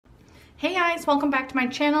Hey guys, welcome back to my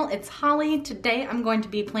channel. It's Holly. Today I'm going to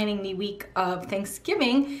be planning the week of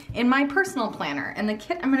Thanksgiving in my personal planner. And the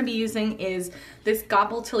kit I'm going to be using is this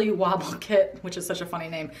Gobble Till You Wobble kit, which is such a funny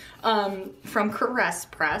name, from Caress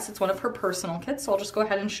Press. It's one of her personal kits, so I'll just go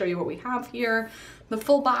ahead and show you what we have here. The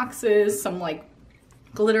full box is some like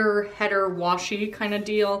glitter header washi kind of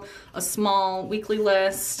deal, a small weekly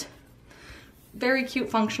list, very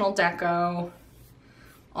cute functional deco,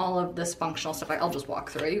 all of this functional stuff. I'll just walk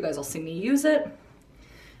through it. You guys will see me use it.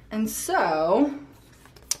 And so,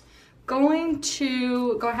 going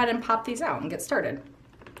to go ahead and pop these out and get started.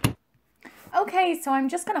 Okay, so I'm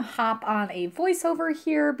just gonna hop on a voiceover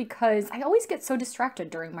here because I always get so distracted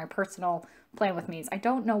during my personal plan with me's. I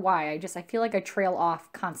don't know why, I feel like I trail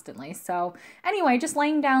off constantly. So anyway, just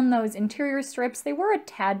laying down those interior strips. They were a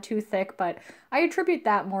tad too thick, but I attribute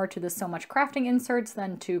that more to the So Much Crafting inserts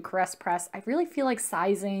than to Caress Press. I really feel like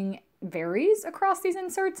sizing varies across these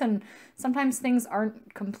inserts and sometimes things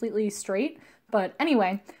aren't completely straight. But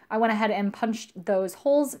anyway, I went ahead and punched those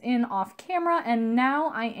holes in off camera, and now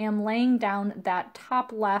I am laying down that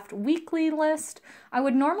top left weekly list. I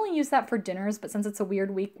would normally use that for dinners, but since it's a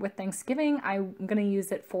weird week with Thanksgiving, I'm gonna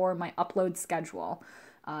use it for my upload schedule,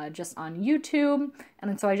 just on YouTube.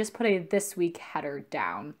 And so I just put a this week header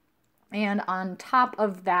down. And on top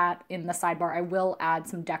of that, in the sidebar, I will add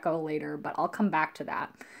some deco later, but I'll come back to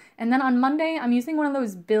that. And then on Monday, I'm using one of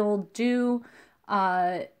those Bill Do,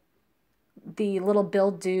 the little Bill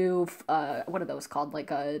Do, what are those called? Like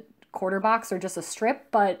a quarter box or just a strip,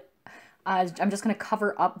 but I'm just going to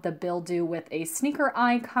cover up the Bill Do with a sneaker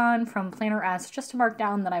icon from Planner S just to mark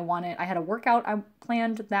down that I had a workout I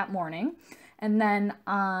planned that morning. And then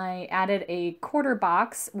I added a quarter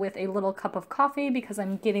box with a little cup of coffee because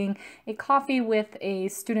I'm getting a coffee with a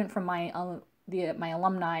student from my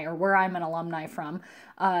alumni, or where I'm an alumni from.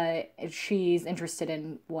 She's interested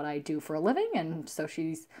in what I do for a living, and so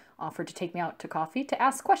she's offered to take me out to coffee to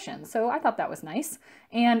ask questions. So I thought that was nice.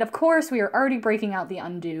 And of course, we are already breaking out the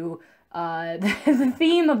undo. The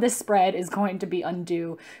theme of this spread is going to be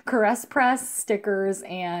undo. Caress Press stickers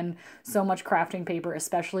and So Much Crafting paper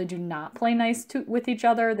especially do not play nice with each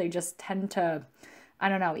other. They just tend to, I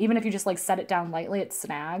don't know, even if you just like set it down lightly, it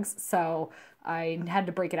snags. So I had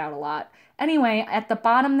to break it out a lot. Anyway, at the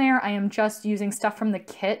bottom there, I am just using stuff from the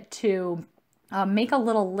kit to make a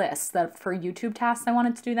little list that for YouTube tasks I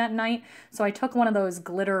wanted to do that night. So I took one of those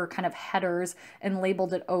glitter kind of headers and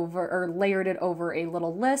labeled it over, or layered it over a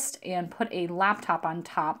little list and put a laptop on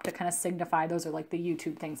top to kind of signify those are like the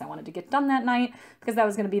YouTube things I wanted to get done that night, because that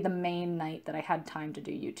was going to be the main night that I had time to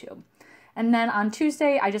do YouTube. And then on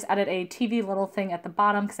Tuesday, I just added a TV little thing at the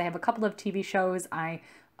bottom because I have a couple of TV shows I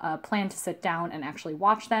plan to sit down and actually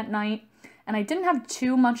watch that night. And I didn't have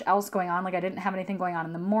too much else going on. Like I didn't have anything going on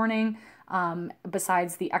in the morning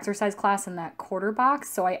besides the exercise class and that quarter box.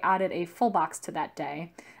 So I added a full box to that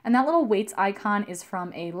day. And that little weights icon is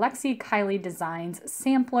from a Lexi Kylie Designs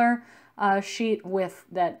sampler sheet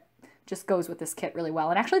that just goes with this kit really well.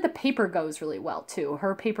 And actually the paper goes really well too.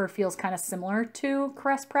 Her paper feels kind of similar to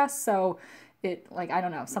Caress Press, so I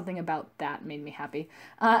don't know, something about that made me happy.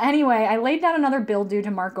 Anyway, I laid down another Bill Do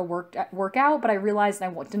to mark a workout, but I realized I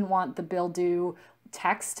didn't want the Bill Do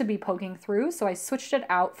text to be poking through, so I switched it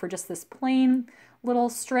out for just this plain little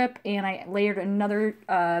strip, and I layered another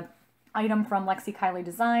item from Lexi Kylie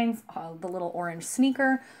Designs, the little orange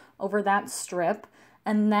sneaker, over that strip.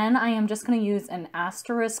 And then I am just going to use an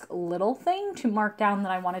asterisk little thing to mark down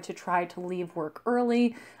that I wanted to try to leave work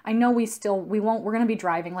early. I know we're going to be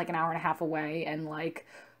driving like an hour and a half away, and like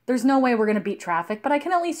there's no way we're going to beat traffic, but I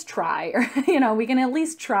can at least try, or we can at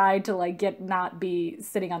least try to like not be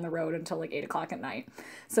sitting on the road until like 8 o'clock at night.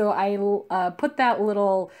 So I put that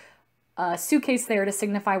little suitcase there to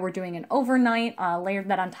signify we're doing an overnight, layered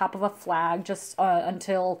that on top of a flag just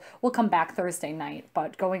until we'll come back Thursday night,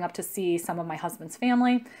 but going up to see some of my husband's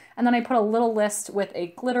family. And then I put a little list with a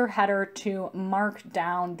glitter header to mark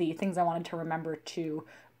down the things I wanted to remember to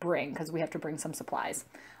bring, because we have to bring some supplies.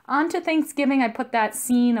 On to Thanksgiving, I put that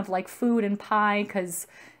scene of like food and pie because,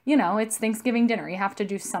 you know, it's Thanksgiving dinner. You have to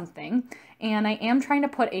do something. And I am trying to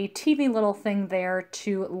put a TV little thing there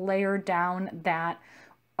to layer down that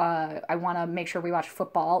I want to make sure we watch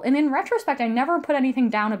football. And in retrospect, I never put anything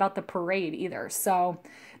down about the parade either. So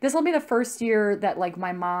this will be the first year that like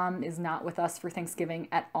my mom is not with us for Thanksgiving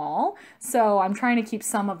at all. So I'm trying to keep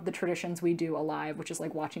some of the traditions we do alive, which is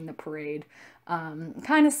like watching the parade.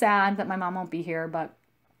 Kind of sad that my mom won't be here, but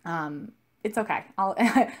it's okay.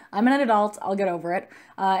 I'm an adult. I'll get over it.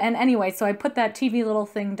 And anyway, so I put that TV little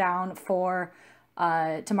thing down for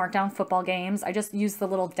to mark down football games. I just used the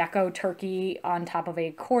little deco turkey on top of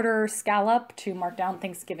a quarter scallop to mark down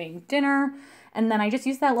Thanksgiving dinner. And then I just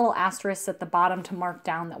used that little asterisk at the bottom to mark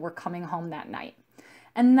down that we're coming home that night.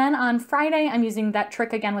 And then on Friday, I'm using that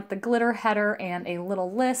trick again with the glitter header and a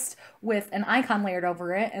little list with an icon layered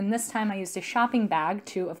over it. And this time I used a shopping bag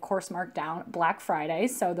to, of course, mark down Black Friday.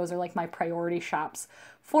 So those are like my priority shops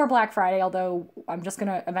for Black Friday, although I'm just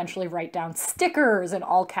going to eventually write down stickers in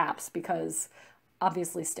all caps because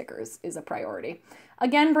obviously stickers is a priority.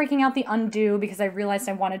 Again, breaking out the undo because I realized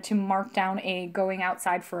I wanted to mark down a going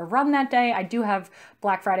outside for a run that day. I do have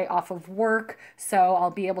Black Friday off of work, so I'll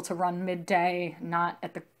be able to run midday, not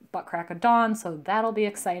at the butt crack of dawn, so that'll be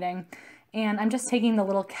exciting. And I'm just taking the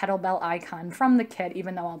little kettlebell icon from the kit,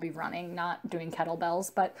 even though I'll be running, not doing kettlebells,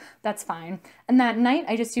 but that's fine. And that night,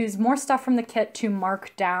 I just used more stuff from the kit to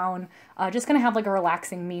mark down, just gonna have like a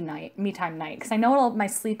relaxing me time night. Because I know my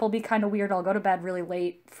sleep will be kind of weird. I'll go to bed really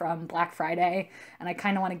late from Black Friday, and I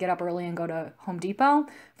kind of want to get up early and go to Home Depot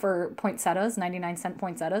for poinsettias, 99-cent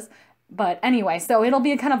poinsettias. But anyway, so it'll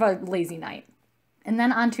be kind of a lazy night. And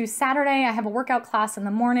then on to Saturday, I have a workout class in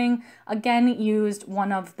the morning. Again, used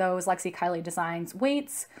one of those Lexi Kylie Designs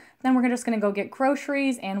weights. Then we're just gonna go get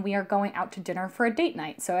groceries and we are going out to dinner for a date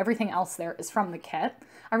night. So everything else there is from the kit.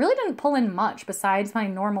 I really didn't pull in much besides my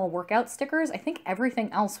normal workout stickers. I think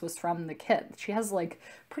everything else was from the kit. She has like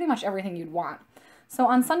pretty much everything you'd want. So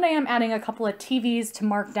on Sunday, I'm adding a couple of TVs to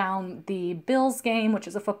mark down the Bills game, which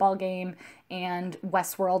is a football game, and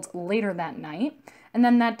Westworld later that night. And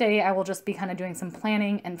then that day I will just be kind of doing some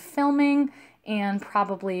planning and filming and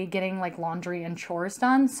probably getting like laundry and chores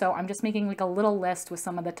done. So I'm just making like a little list with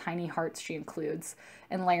some of the tiny hearts she includes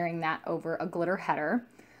and layering that over a glitter header.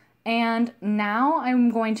 And now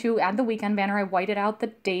I'm going to add the weekend banner. I whited out the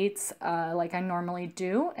dates like I normally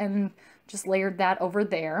do and just layered that over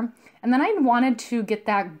there. And then I wanted to get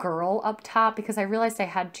that girl up top because I realized I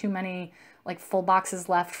had too many like full boxes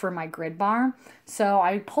left for my grid bar. So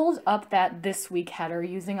I pulled up that this week header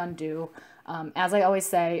using undo. As I always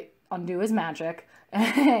say, undo is magic.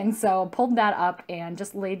 And so pulled that up and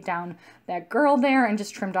just laid down that girl there and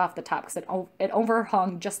just trimmed off the top because it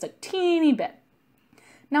overhung just a teeny bit.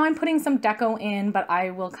 Now I'm putting some deco in, but I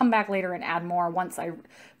will come back later and add more once I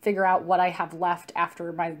figure out what I have left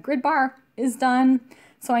after my grid bar is done.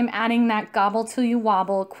 So I'm adding that gobble till you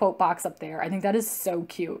wobble quote box up there. I think that is so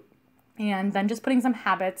cute. And then just putting some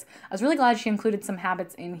habits. I was really glad she included some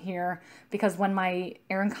habits in here because when my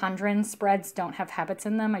Erin Condren spreads don't have habits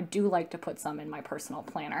in them, I do like to put some in my personal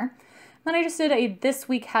planner. Then I just did a this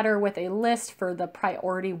week header with a list for the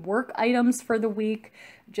priority work items for the week.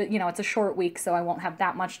 You know, it's a short week, so I won't have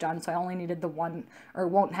that much done. So I only needed the one, or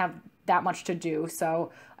won't have that much to do.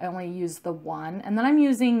 So I only used the one. And then I'm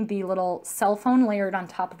using the little cell phone layered on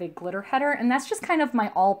top of a glitter header. And that's just kind of my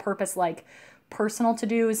all-purpose, like, personal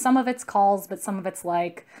to-do. Some of it's calls, but some of it's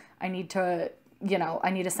like, I need to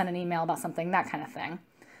send an email about something, that kind of thing.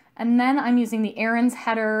 And then I'm using the errands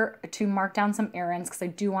header to mark down some errands because I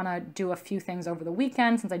do want to do a few things over the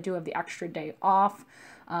weekend since I do have the extra day off,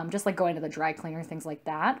 just like going to the dry cleaner, things like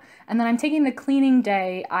that. And then I'm taking the cleaning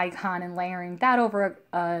day icon and layering that over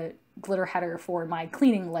a glitter header for my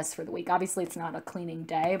cleaning list for the week. Obviously, it's not a cleaning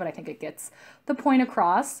day, but I think it gets the point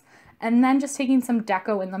across. And then just taking some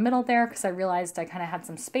deco in the middle there because I realized I kind of had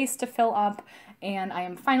some space to fill up. And I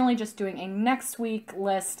am finally just doing a next week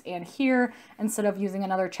list. And here, instead of using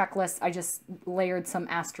another checklist, I just layered some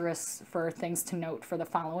asterisks for things to note for the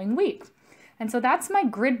following week. And so that's my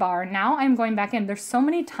grid bar. Now I'm going back in. There's so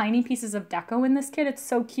many tiny pieces of deco in this kit. It's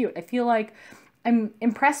so cute. I feel like I'm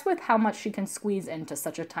impressed with how much she can squeeze into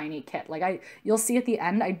such a tiny kit. Like you'll see at the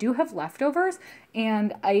end, I do have leftovers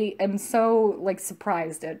and I am so like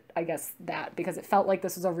surprised at, I guess, that because it felt like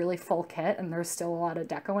this was a really full kit and there's still a lot of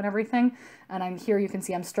deco and everything. And I'm here, you can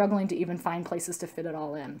see I'm struggling to even find places to fit it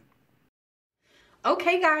all in.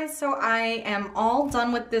 Okay guys, so I am all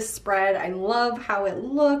done with this spread. I love how it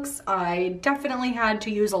looks. I definitely had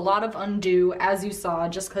to use a lot of undo, as you saw,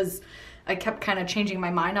 just because I kept kind of changing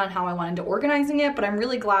my mind on how I wanted to organizing it, but I'm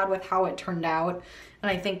really glad with how it turned out.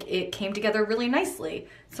 And I think it came together really nicely.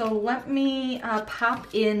 So let me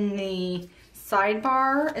pop in the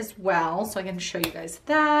sidebar as well so I can show you guys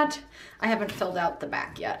that. I haven't filled out the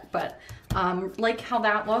back yet, but like how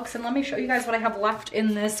that looks. And let me show you guys what I have left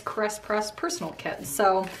in this Caress Press personal kit.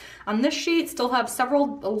 So on this sheet, still have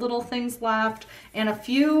several little things left and a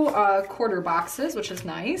few quarter boxes, which is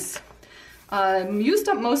nice. Used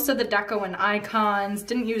up most of the deco and icons,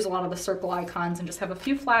 didn't use a lot of the circle icons and just have a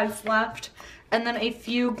few flags left and then a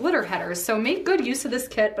few glitter headers. So make good use of this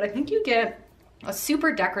kit, but I think you get a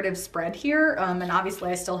super decorative spread here, and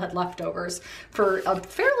obviously I still had leftovers for a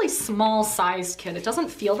fairly small sized kit. It doesn't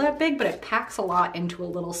feel that big, but it packs a lot into a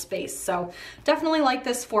little space. So definitely like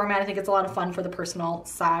this format. I think it's a lot of fun for the personal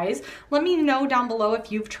size. Let me know down below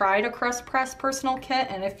if you've tried a Crust Press personal kit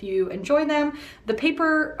and if you enjoy them. The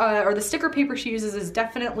paper or the sticker paper she uses is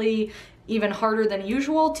definitely even harder than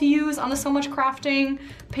usual to use on the So Much Crafting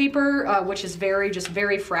paper, which is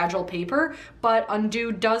very fragile paper, but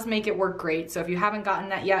Undo does make it work great. So if you haven't gotten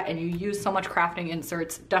that yet and you use So Much Crafting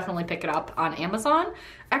inserts, definitely pick it up on Amazon.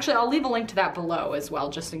 Actually, I'll leave a link to that below as well,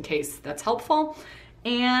 just in case that's helpful.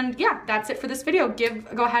 And yeah, that's it for this video.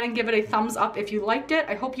 Go ahead and give it a thumbs up if you liked it.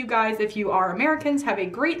 I hope you guys, if you are Americans, have a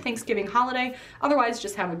great Thanksgiving holiday. Otherwise,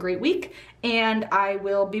 just have a great week, and I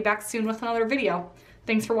will be back soon with another video.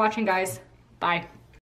 Thanks for watching, guys. Bye.